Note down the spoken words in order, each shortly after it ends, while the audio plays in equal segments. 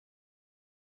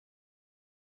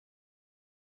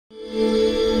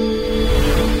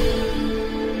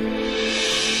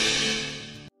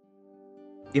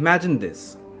Imagine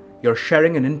this. You're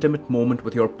sharing an intimate moment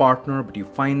with your partner, but you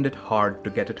find it hard to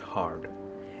get it hard.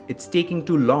 It's taking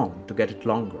too long to get it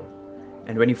longer.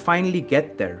 And when you finally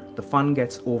get there, the fun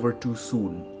gets over too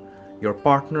soon. Your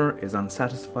partner is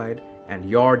unsatisfied and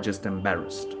you're just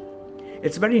embarrassed.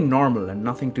 It's very normal and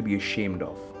nothing to be ashamed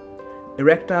of.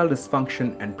 Erectile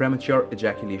dysfunction and premature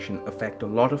ejaculation affect a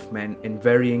lot of men in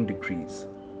varying degrees.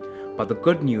 But the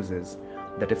good news is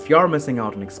that if you're missing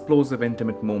out on explosive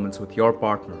intimate moments with your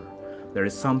partner, there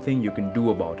is something you can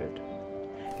do about it.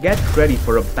 Get ready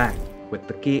for a bang with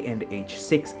the K&H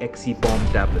 6XC bomb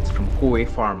tablets from Koei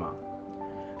Pharma.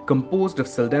 Composed of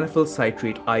Sildenafil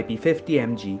citrate IP 50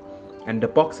 mg and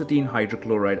Dapoxetine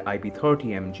hydrochloride IP 30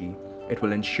 mg, it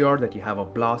will ensure that you have a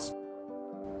blast.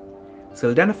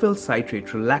 Sildenafil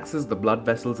citrate relaxes the blood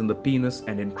vessels in the penis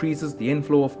and increases the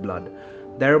inflow of blood,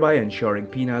 thereby ensuring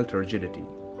penile turgidity.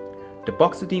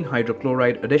 Dapoxetine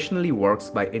hydrochloride additionally works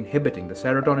by inhibiting the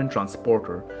serotonin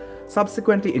transporter,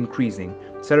 subsequently increasing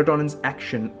serotonin's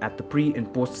action at the pre- and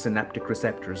postsynaptic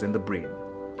receptors in the brain.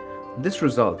 This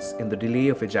results in the delay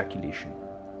of ejaculation.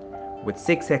 With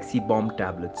 6XC bomb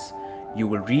tablets, you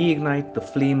will reignite the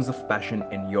flames of passion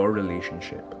in your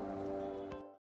relationship.